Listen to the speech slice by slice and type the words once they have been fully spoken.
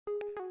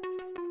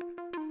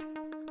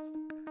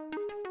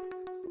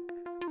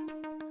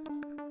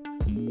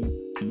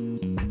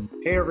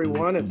Hey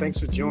everyone, and thanks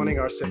for joining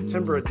our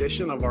September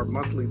edition of our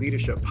monthly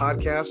leadership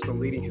podcast on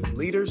Leading His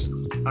Leaders.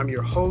 I'm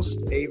your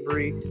host,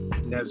 Avery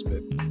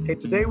Nesbitt. Hey,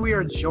 today we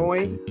are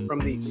joined from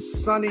the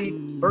sunny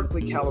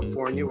Berkeley,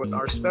 California with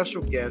our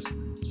special guest,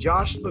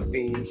 Josh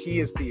Levine. He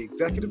is the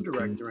executive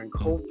director and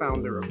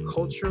co-founder of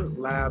Culture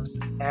Labs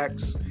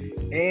X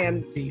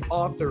and the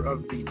author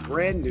of the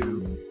brand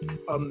new,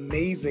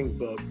 amazing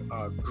book,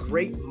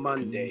 Great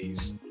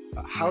Mondays,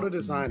 How to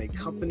Design a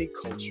Company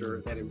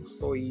Culture That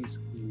Employees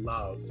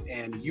Love.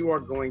 And you are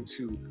going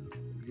to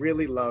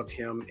really love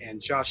him. And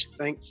Josh,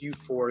 thank you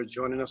for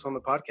joining us on the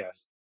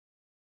podcast.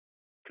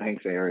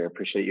 Thanks, Ari. I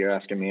appreciate you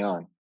asking me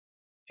on.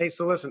 Hey,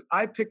 so listen,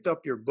 I picked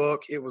up your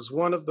book. It was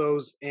one of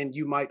those, and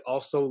you might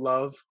also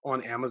love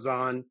on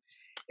Amazon.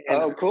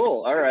 And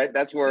cool. All right.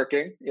 That's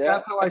working. Yeah.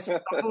 That's how I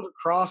stumbled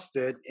across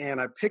it. And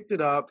I picked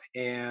it up,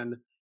 and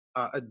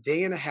a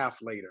day and a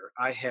half later,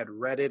 I had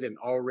read it and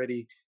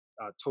already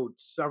told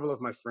several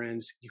of my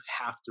friends, you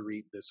have to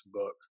read this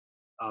book.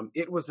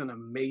 It was an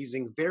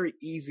amazing, very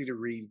easy to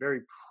read,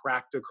 very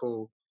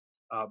practical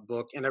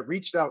book. And I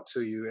reached out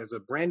to you as a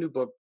brand new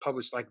book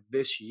published like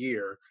this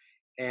year.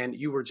 And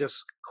you were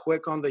just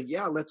quick on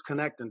let's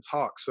connect and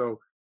talk. So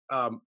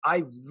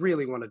I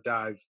really want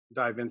to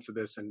dive into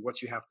this and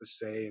what you have to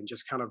say and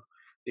just kind of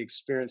the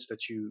experience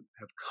that you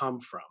have come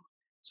from.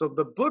 So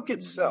the book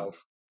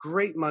itself,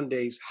 Great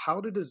Mondays,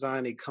 How to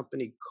Design a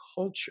Company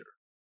Culture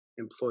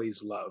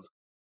Employees Love.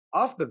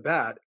 Off the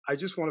bat, I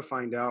just want to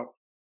find out,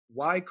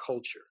 why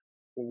culture?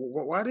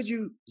 Why did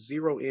you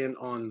zero in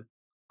on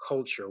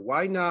culture?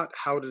 Why not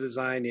how to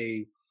design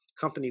a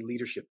company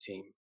leadership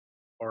team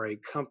or a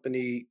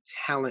company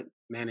talent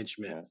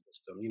management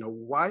system?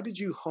 Why did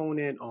you hone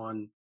in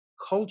on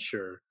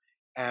culture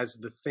as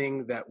the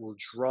thing that will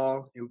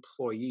draw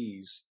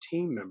employees,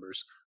 team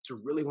members, to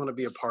really want to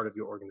be a part of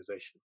your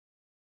organization?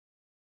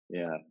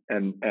 Yeah,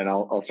 and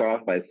I'll start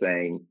off by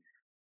saying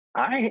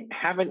I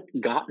haven't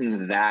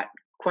gotten that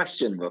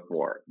question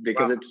before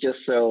because It's just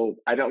so,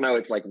 I don't know,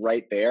 it's like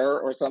right there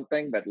or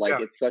something, but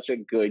It's such a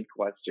good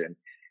question.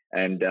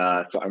 And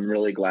so I'm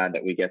really glad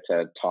that we get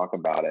to talk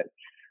about it.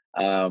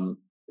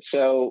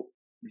 So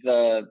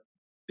the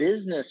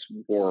business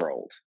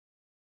world,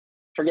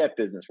 forget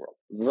business world,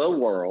 the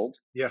world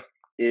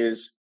is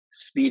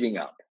speeding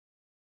up.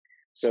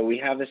 So we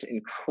have this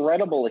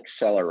incredible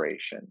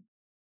acceleration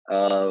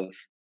of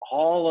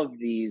all of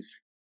these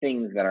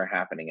things that are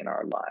happening in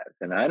our lives.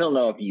 And I don't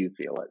know if you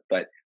feel it,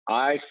 but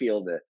I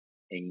feel the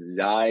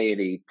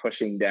anxiety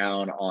pushing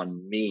down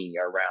on me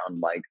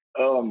around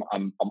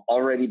I'm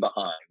already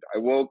behind. I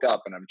woke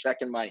up and I'm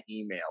checking my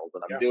emails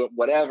and I'm doing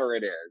whatever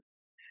it is.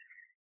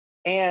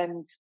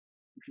 And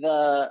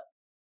so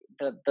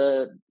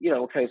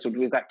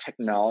we've got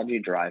technology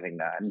driving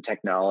that, and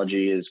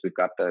technology is, we've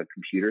got the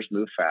computers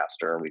move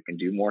faster. We can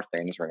do more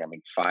things. We're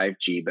having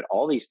 5G, but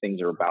all these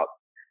things are about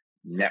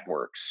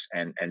networks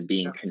and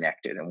being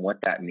connected, and what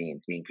that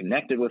means, being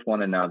connected with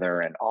one another,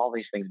 and all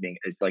these things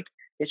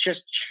it's just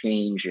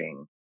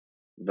changing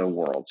the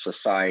world,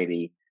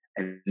 society,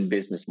 and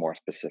business more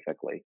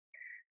specifically.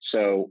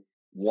 So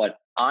what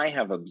I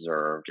have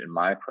observed in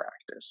my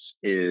practice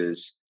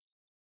is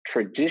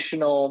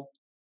traditional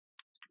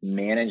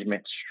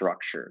management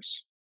structures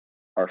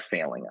are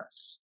failing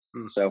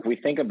us. So if we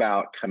think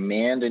about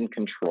command and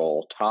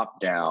control,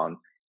 top down,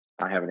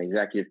 I have an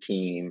executive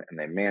team and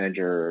then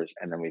managers,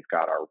 and then we've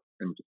got our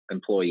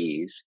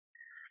employees.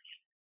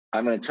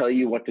 I'm going to tell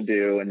you what to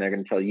do, and they're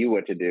going to tell you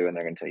what to do, and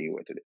they're going to tell you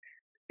what to do.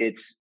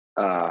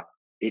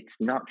 It's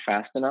not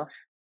fast enough.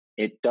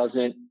 It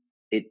doesn't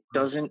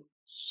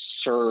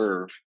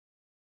serve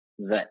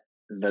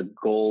the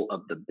goal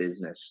of the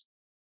business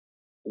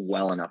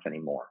well enough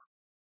anymore.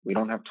 We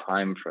don't have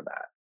time for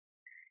that.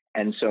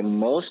 And so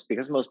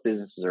because most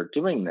businesses are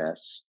doing this,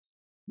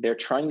 they're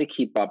trying to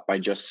keep up by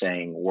just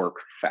saying work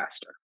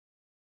faster.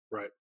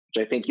 Right.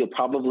 Which I think you'll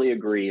probably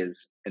agree is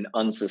an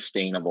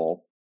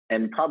unsustainable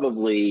and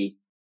probably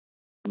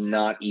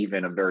not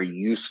even a very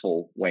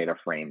useful way to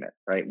frame it,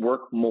 right?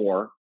 Work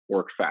more,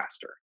 work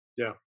faster.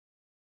 Yeah.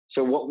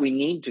 So what we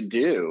need to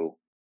do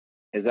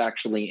is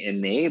actually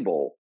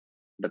enable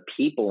the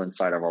people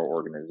inside of our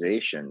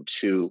organization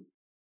to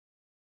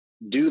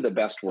do the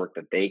best work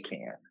that they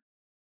can.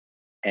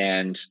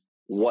 And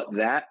what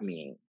that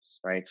means,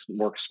 right?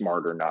 Work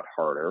smarter, not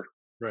harder.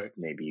 Right.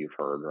 Maybe you've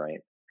heard, right?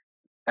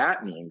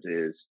 That means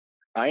is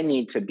I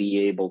need to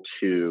be able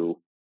to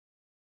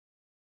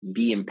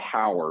be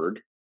empowered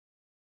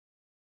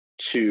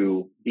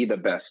to be the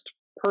best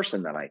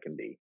person that I can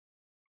be.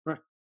 Right.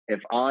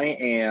 If I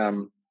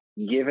am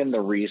given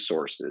the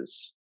resources,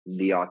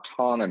 the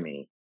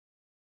autonomy,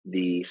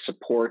 the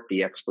support,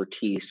 the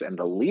expertise, and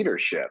the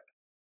leadership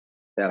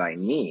that I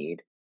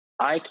need,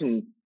 I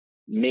can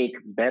make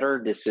better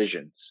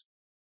decisions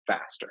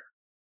faster.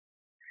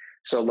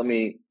 So let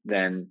me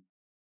then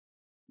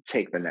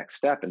take the next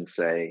step and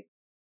say,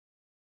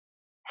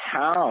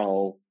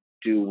 how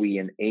do we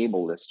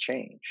enable this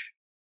change?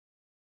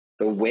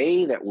 The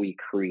way that we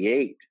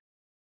create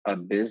a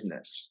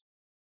business,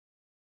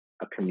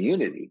 a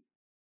community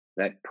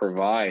that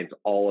provides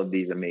all of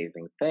these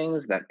amazing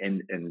things that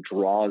and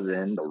draws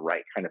in the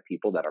right kind of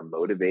people that are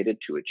motivated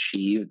to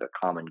achieve the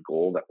common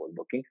goal that we're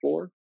looking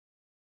for.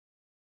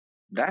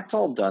 That's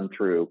all done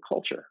through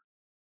culture.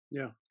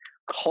 Yeah.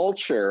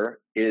 Culture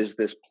is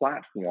this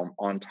platform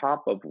on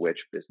top of which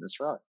business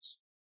runs.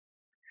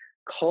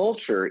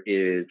 Culture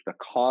is the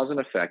cause and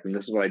effect, and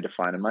this is what I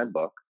define in my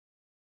book.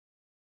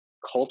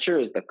 Culture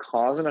is the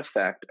cause and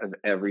effect of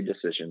every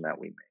decision that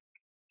we make.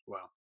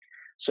 Wow.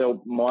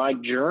 So my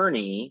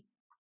journey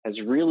has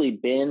really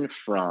been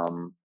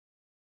from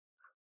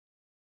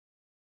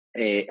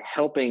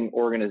helping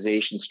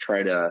organizations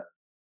try to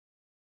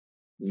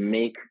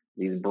make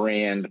these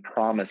brand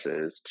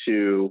promises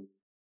to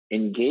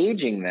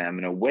engaging them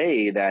in a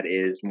way that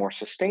is more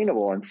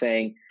sustainable and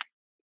saying,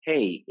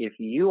 hey, if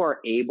you are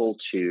able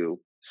to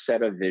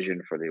set a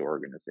vision for the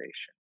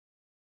organization,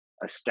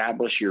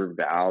 establish your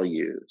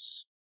values,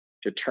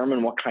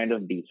 determine what kind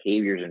of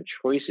behaviors and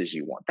choices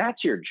you want,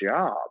 that's your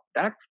job.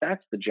 That's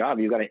the job.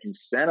 You got to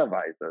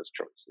incentivize those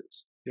choices.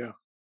 Yeah.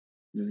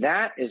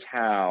 That is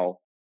how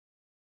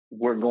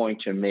we're going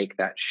to make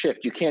that shift.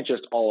 You can't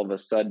just all of a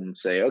sudden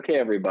say, okay,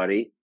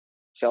 everybody,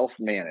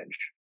 self-manage,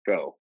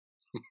 go.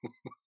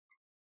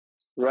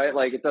 Right?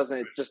 Like it's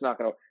just not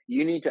going to,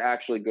 you need to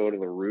actually go to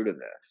the root of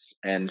this.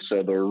 And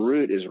so the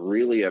root is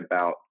really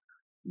about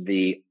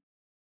the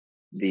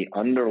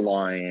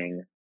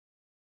underlying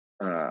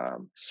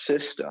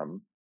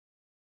system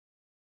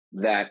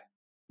that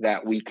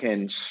we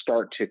can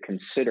start to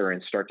consider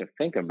and start to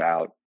think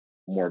about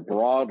more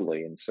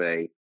broadly and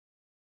say,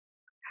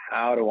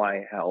 how do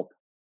I help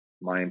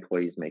my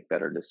employees make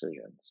better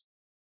decisions?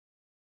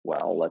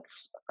 Well,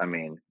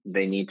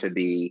 they need to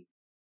be,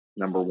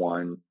 number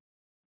one,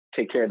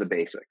 take care of the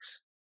basics,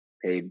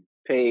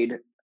 paid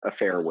a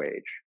fair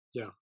wage.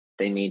 Yeah.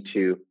 They need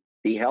to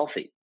be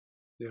healthy.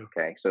 Yeah.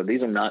 Okay. So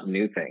these are not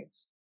new things.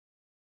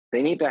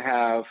 They need to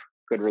have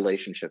good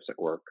relationships at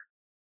work.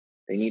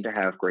 They need to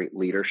have great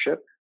leadership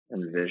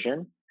and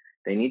vision.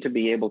 They need to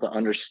be able to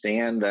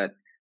understand that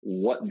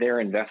what they're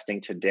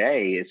investing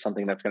today is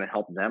something that's going to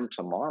help them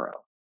tomorrow.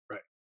 Right.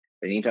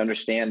 They need to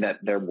understand that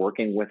they're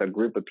working with a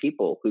group of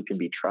people who can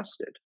be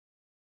trusted.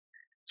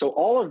 So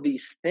all of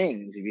these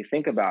things, if you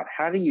think about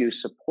how do you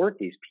support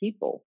these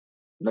people,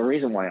 and the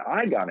reason why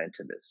I got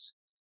into this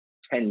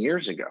 10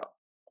 years ago,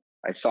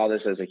 I saw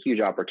this as a huge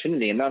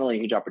opportunity, and not only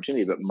a huge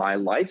opportunity, but my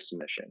life's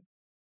mission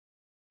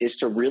is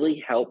to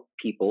really help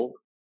people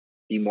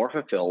be more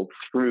fulfilled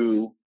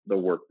through the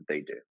work that they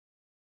do.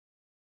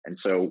 And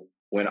so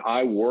when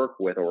I work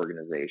with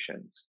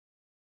organizations,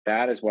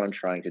 that is what I'm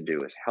trying to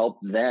do, is help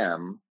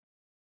them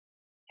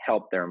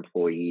help their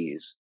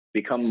employees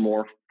become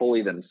more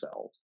fully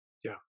themselves,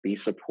 be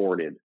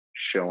supported,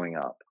 showing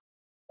up.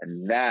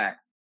 And that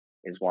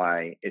is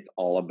why it's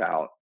all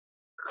about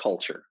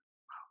culture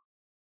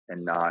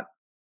and not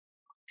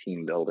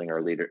team building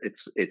or leader.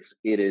 It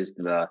is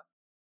because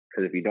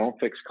if you don't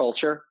fix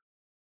culture,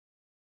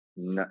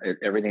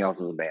 everything else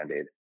is a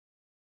Band-Aid.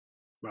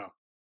 Wow.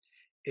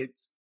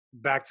 It's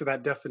back to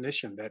that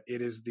definition that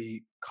it is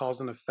the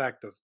cause and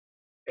effect of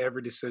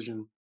every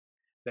decision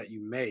that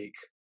you make.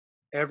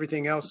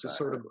 Everything else is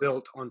sort of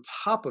built on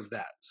top of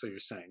that. So you're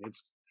saying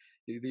it's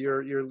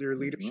your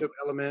leadership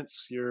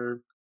elements,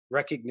 your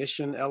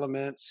recognition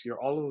elements,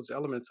 all of those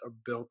elements are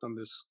built on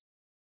this,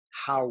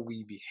 how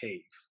we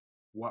behave,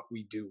 what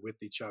we do with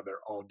each other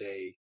all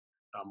day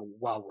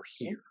while we're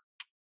here.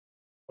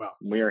 Wow.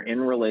 We are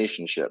in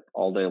relationship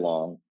all day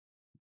long,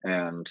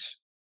 and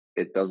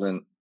it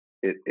doesn't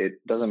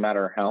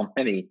matter how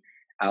many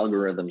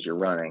algorithms you're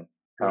running,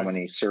 how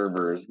many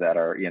servers that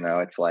are,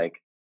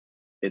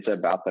 it's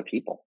about the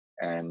people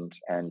and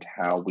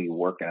how we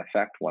work and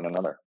affect one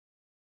another.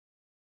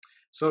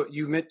 So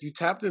you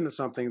tapped into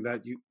something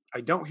that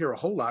I don't hear a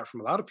whole lot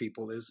from a lot of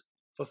people, is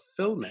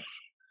fulfillment.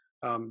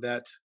 And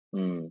that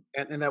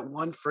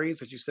one phrase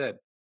that you said,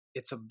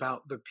 it's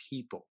about the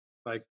people.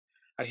 Like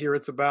I hear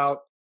it's about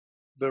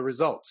the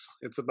results,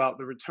 it's about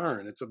the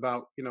return, it's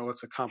about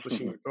it's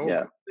accomplishing the goal.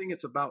 I think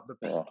it's about the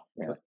people.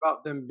 It's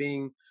about them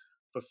being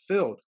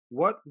fulfilled.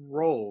 What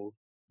role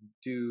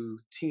do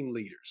team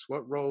leaders,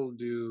 what role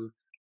do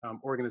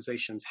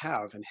organizations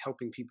have in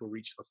helping people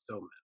reach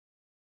fulfillment?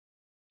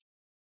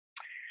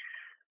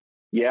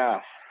 Yeah,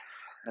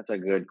 that's a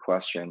good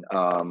question.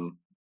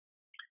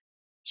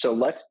 So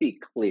let's be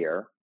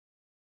clear.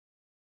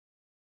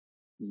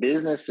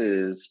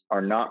 Businesses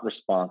are not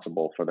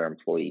responsible for their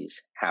employees'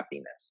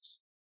 happiness.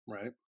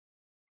 Right.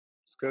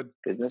 It's good.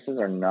 Businesses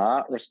are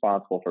not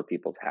responsible for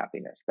people's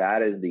happiness.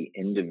 That is the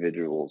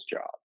individual's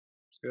job.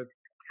 It's good.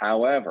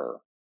 However,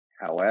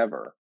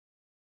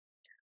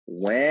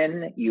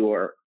 when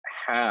you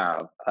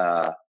have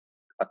a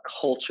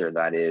culture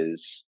that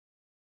is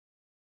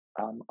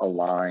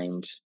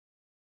aligned,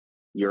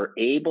 you're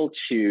able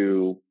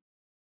to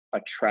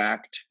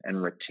attract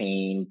and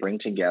retain, bring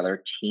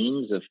together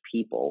teams of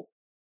people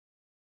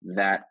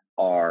that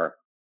are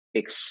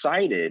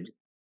excited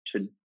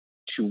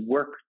to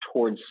work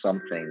towards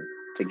something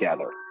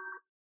together.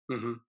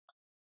 Mm-hmm.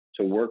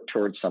 To work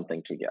towards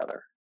something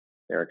together.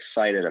 They're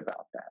excited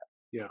about that.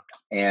 Yeah.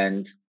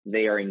 And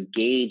they are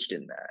engaged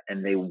in that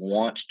and they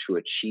want to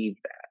achieve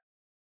that.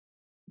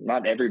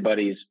 Not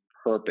everybody's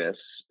purpose,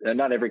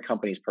 not every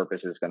company's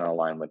purpose is going to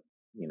align with,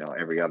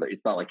 every other.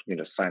 It's not like you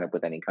can just sign up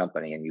with any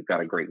company and you've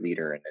got a great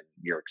leader and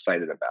you're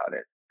excited about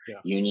it. Yeah.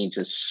 You need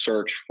to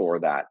search for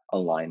that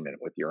alignment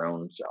with your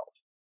own self.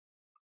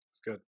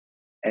 That's good.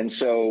 And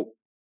so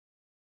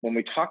when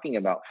we're talking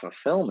about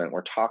fulfillment,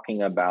 we're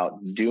talking about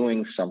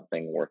doing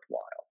something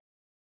worthwhile.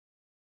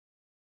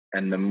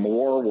 And the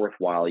more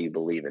worthwhile you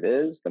believe it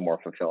is, the more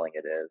fulfilling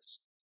it is.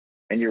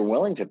 And you're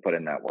willing to put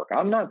in that work.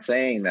 I'm not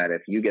saying that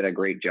if you get a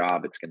great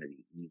job, it's going to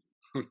be easy.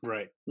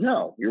 Right.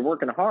 No, you're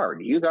working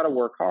hard. You got to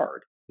work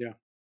hard. Yeah.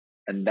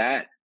 And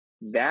that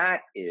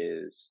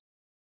is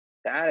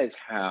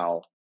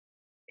how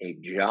a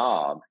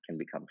job can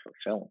become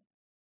fulfilling.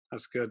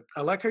 That's good.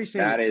 I like how you're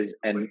saying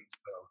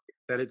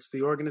that it's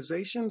the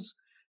organization's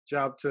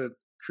job to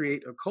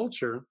create a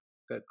culture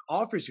that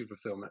offers you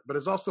fulfillment, but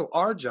it's also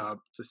our job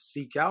to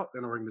seek out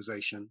an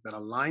organization that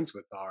aligns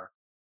with our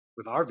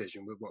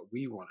vision, with what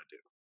we want to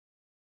do.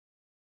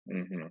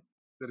 Mm-hmm.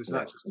 That it's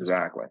not just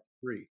exactly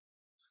free.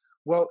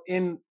 Well,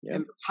 in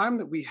the time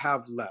that we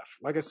have left,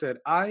 like I said,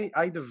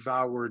 I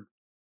devoured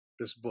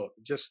this book.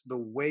 Just the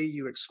way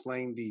you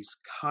explain these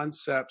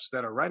concepts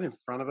that are right in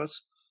front of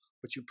us,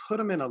 but you put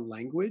them in a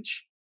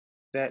language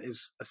that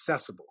is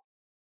accessible.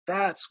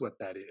 That's what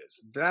that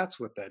is.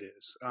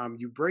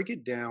 You break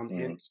it down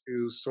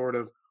into sort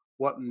of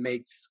what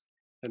makes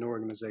an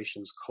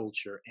organization's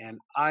culture. And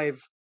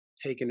I've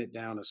taken it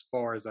down as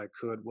far as I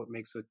could. What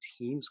makes a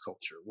team's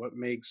culture? What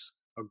makes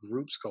a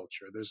group's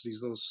culture? There's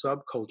these little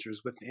subcultures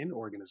within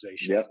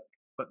organizations,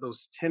 but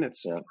those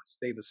tenets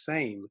stay the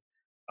same.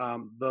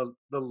 The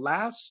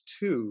last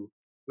two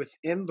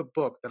within the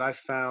book that I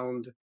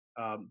found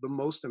the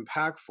most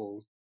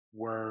impactful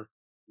were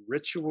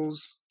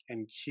rituals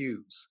and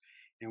cues.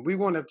 And we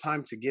won't have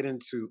time to get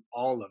into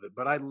all of it,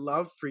 but I'd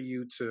love for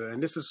you to,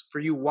 and this is for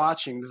you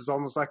watching, this is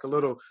almost like a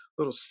little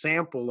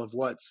sample of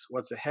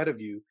what's ahead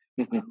of you.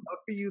 I'd love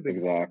for you to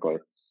exactly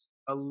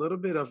a little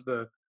bit of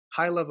the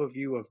high level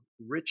view of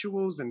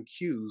rituals and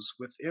cues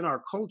within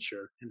our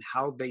culture and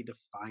how they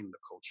define the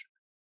culture.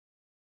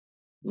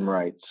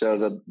 Right.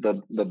 So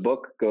the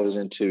book goes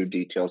into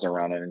details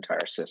around an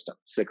entire system,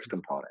 6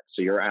 components.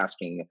 So you're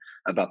asking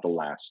about the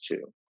last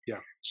 2. Yeah.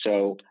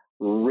 So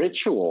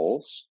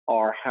rituals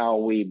are how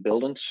we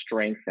build and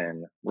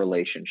strengthen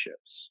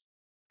relationships.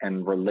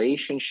 And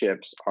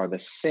relationships are the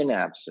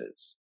synapses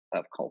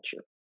of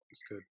culture.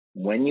 That's good.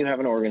 When you have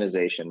an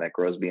organization that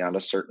grows beyond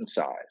a certain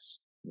size,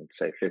 let's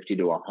say 50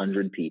 to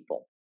 100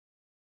 people,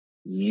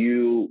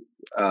 each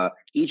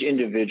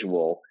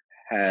individual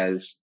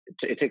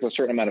it takes a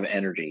certain amount of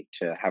energy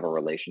to have a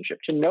relationship,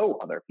 to know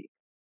other people.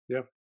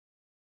 Yeah.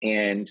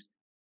 And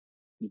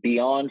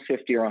beyond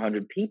 50 or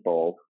 100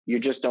 people, you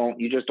just don't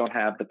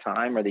have the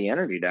time or the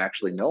energy to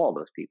actually know all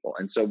those people.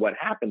 And so what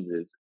happens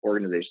is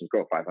organizations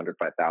grow 500,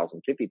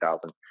 5,000,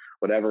 50,000,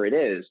 whatever it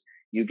is,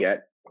 you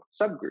get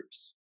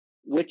subgroups,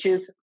 which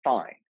is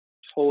fine,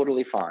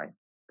 totally fine.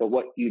 But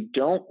what you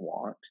don't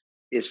want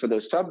is for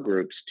those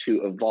subgroups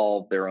to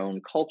evolve their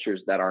own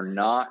cultures that are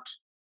not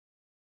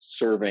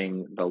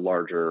serving the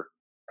larger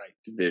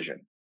vision.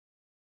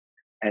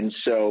 And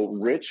so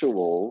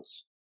rituals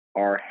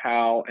are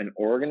how an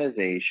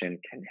organization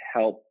can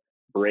help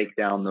break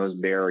down those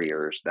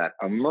barriers that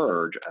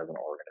emerge as an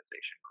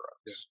organization grows.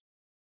 Yeah.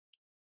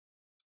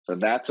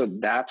 So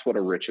that's what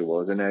a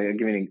ritual is. And I'm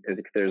giving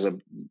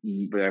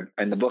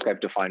in the book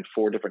I've defined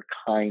 4 different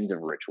kinds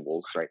of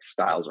rituals, right?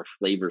 Styles or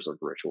flavors of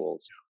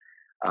rituals.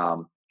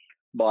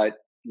 But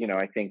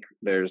I think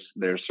there's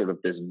sort of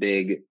this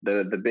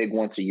the big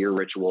once a year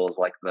ritual is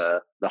like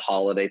the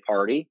holiday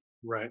party.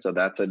 Right. So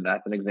that's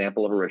an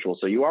example of a ritual.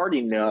 So you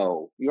already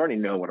know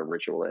what a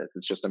ritual is.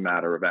 It's just a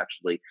matter of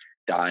actually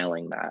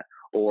dialing that,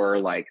 or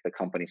like the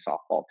company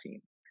softball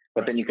team.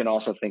 But then you can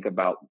also think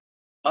about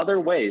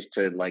other ways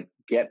to like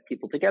get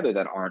people together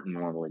that aren't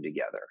normally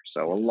together.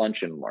 So a lunch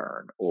and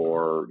learn,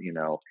 or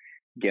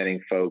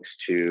getting folks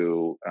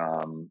to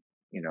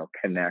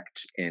connect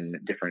in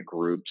different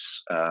groups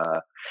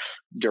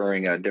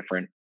during a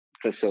different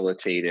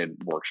facilitated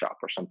workshop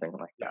or something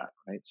like that,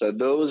 right? So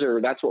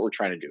that's what we're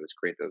trying to do, is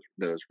create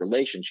those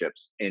relationships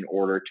in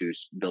order to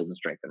build and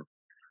strengthen,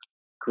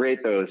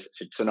 create those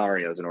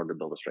scenarios in order to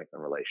build and strengthen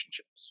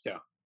relationships. Yeah.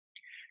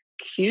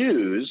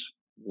 Cues,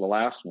 the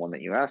last one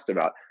that you asked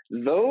about,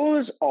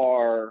 those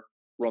are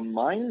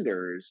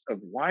reminders of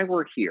why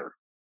we're here.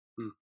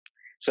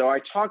 So I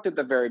talked at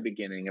the very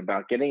beginning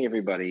about getting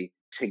everybody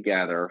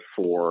together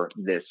for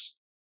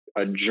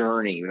a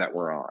journey that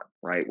we're on,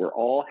 right? We're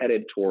all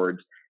headed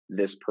towards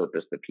this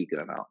purpose, the peak of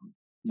the mountain.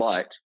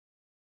 But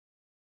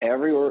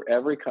every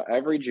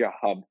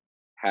job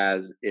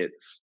has its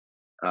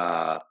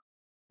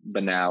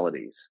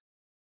banalities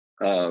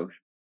of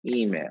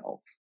emails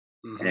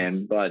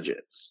and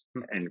budgets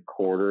and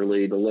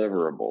quarterly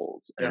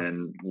deliverables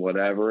and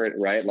whatever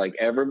right? Like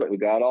everybody, we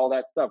got all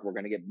that stuff. We're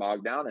going to get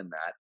bogged down in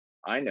that.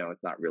 I know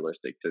it's not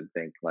realistic to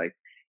think like,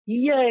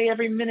 yay,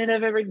 every minute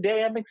of every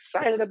day, I'm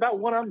excited about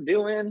what I'm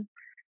doing.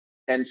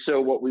 And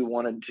so what we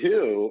want to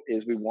do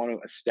is we want to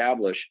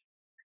establish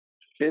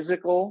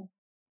physical,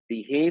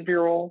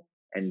 behavioral,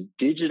 and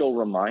digital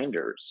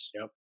reminders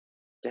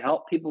to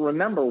help people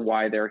remember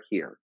why they're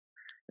here.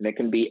 And it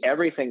can be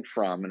everything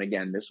from, and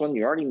again, this one,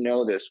 you already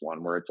know this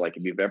one, where it's like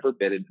if you've ever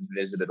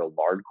visited a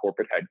large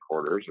corporate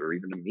headquarters or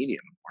even a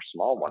medium or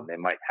small one, they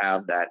might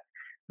have that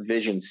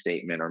vision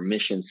statement or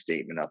mission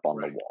statement up on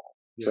the wall.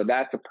 Yeah. So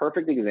that's a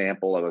perfect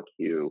example of a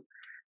cue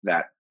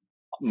that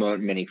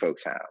many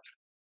folks have.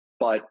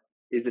 But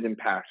is it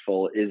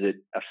impactful? Is it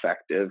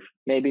effective?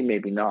 Maybe,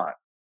 maybe not.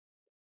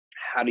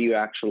 How do you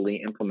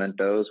actually implement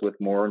those with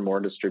more and more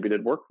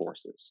distributed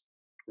workforces?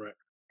 Right.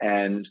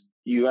 And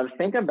you have to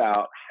think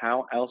about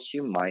how else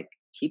you might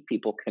keep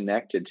people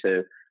connected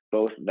to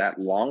both that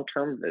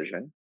long-term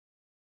vision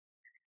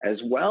as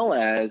well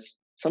as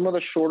some of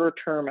the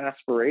shorter-term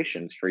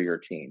aspirations for your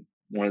team.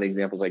 One of the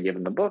examples I give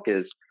in the book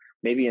is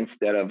maybe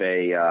instead of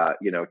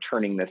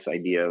turning this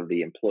idea of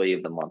the employee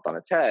of the month on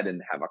its head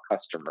and have a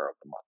customer of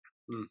the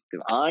month.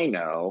 Because I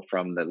know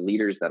from the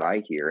leaders that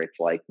I hear, it's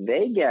like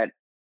they get,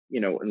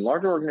 in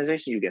larger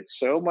organizations, you get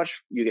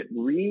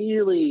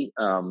really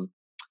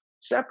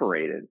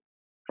separated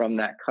from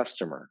that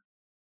customer.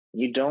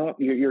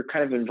 You're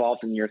kind of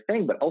involved in your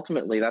thing, but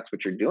ultimately that's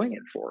what you're doing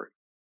it for.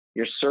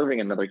 You're serving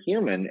another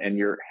human and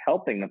you're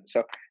helping them.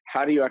 So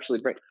how do you actually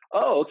break?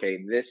 Oh, okay,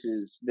 this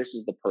is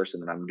the person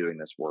that I'm doing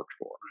this work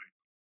for.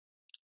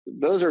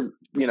 Those are,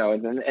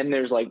 and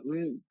there's like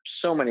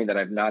so many that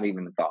I've not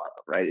even thought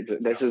of, right?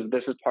 This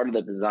is part of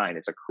the design.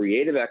 It's a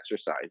creative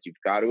exercise. You've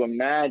got to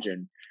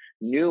imagine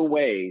new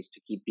ways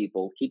to keep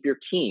your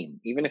team,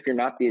 even if you're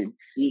not the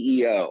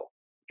CEO,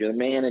 if you're the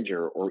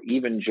manager, or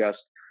even just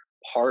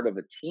part of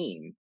a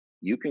team,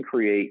 you can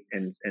create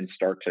and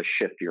start to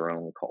shift your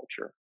own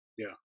culture.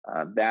 Yeah.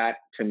 That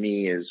to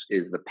me is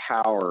the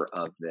power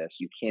of this.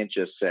 You can't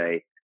just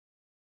say,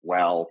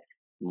 well,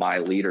 my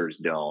leaders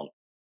don't.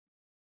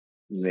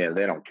 Yeah,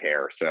 they don't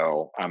care,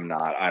 so I'm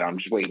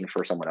just waiting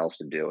for someone else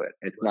to do it.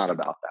 It's not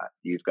about that.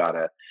 You've got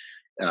to,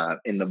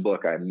 in the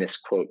book, I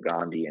misquote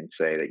Gandhi and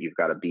say that you've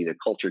got to be the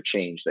culture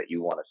change that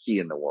you want to see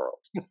in the world.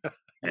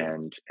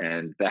 and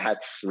that's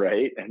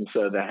right. And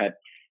so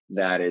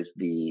that is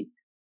the,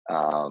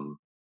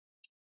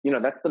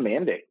 that's the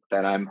mandate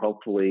that I'm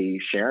hopefully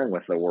sharing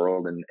with the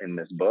world in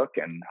this book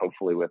and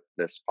hopefully with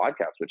this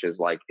podcast, which is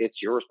like, it's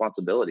your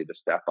responsibility to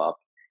step up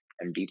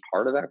and be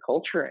part of that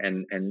culture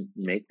and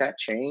make that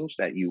change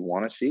that you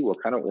want to see.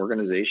 What kind of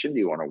organization do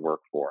you want to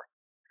work for?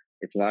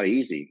 It's not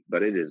easy,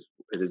 but it is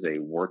a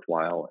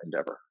worthwhile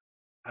endeavor.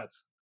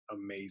 That's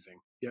amazing.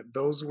 Yeah,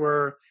 those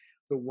were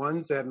the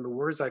ones that, and the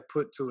words I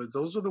put to it,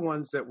 those are the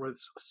ones that were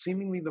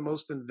seemingly the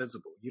most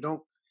invisible. You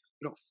don't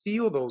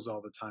feel those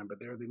all the time, but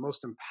they're the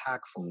most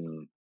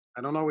impactful.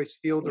 I don't always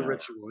feel the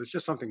ritual. It's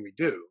just something we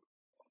do,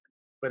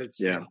 but it has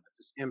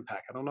this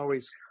impact. I don't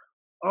always,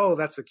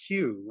 that's a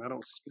cue. I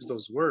don't use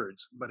those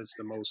words, but it's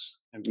the most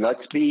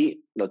impactful.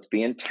 Let's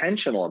be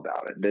intentional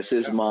about it. This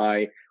is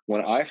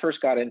when I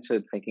first got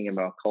into thinking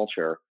about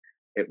culture,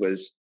 it was,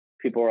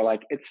 people were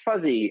like, it's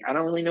fuzzy. I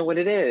don't really know what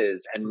it is.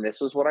 And this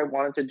was what I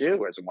wanted to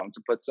do, is I wanted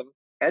to put some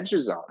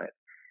edges on it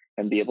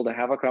and be able to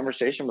have a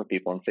conversation with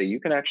people and say, you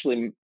can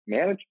actually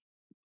manage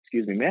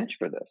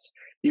for this.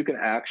 You can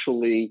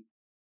actually,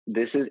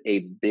 this is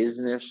a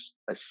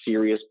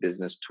serious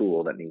business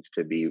tool that needs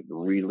to be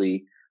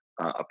really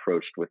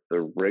approached with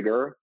the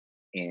rigor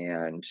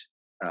and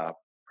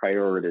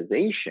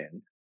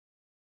prioritization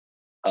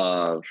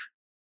of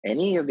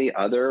any of the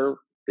other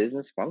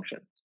business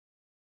functions,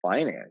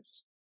 finance,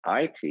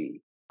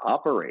 IT,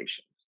 operations.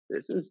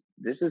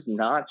 This is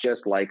not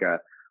just like I'm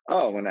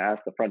going to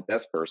ask the front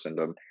desk person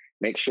to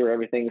make sure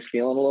everything's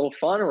feeling a little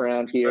fun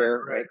around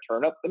here, right?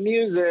 Turn up the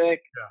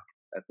music. Yeah.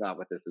 That's not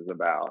what this is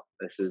about.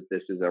 This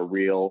is a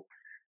real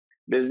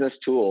business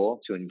tool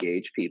to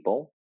engage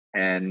people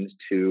and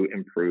to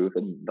improve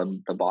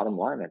the bottom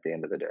line at the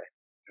end of the day.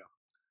 Yeah.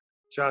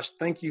 Josh,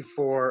 thank you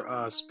for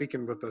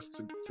speaking with us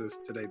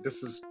today.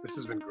 This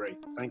has been great.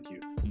 Thank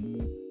you.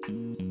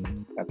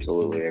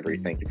 Absolutely, Avery.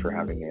 Thank you for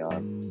having me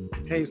on.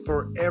 Hey,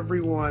 for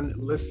everyone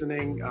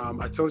listening,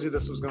 I told you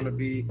this was going to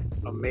be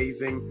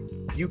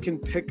amazing. You can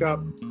pick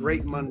up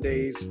Great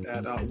Mondays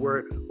at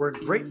where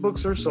great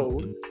books are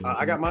sold.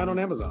 I got mine on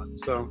Amazon,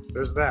 so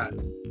there's that.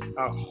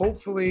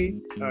 Hopefully,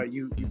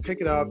 you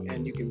pick it up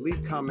and you can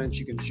leave comments.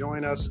 You can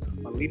join us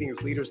on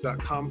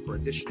leadingasleaders.com for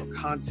additional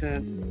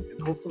content.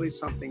 And hopefully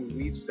something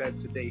we've said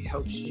today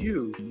helps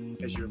you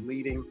as you're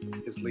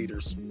leading as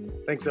leaders.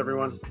 Thanks,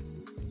 everyone.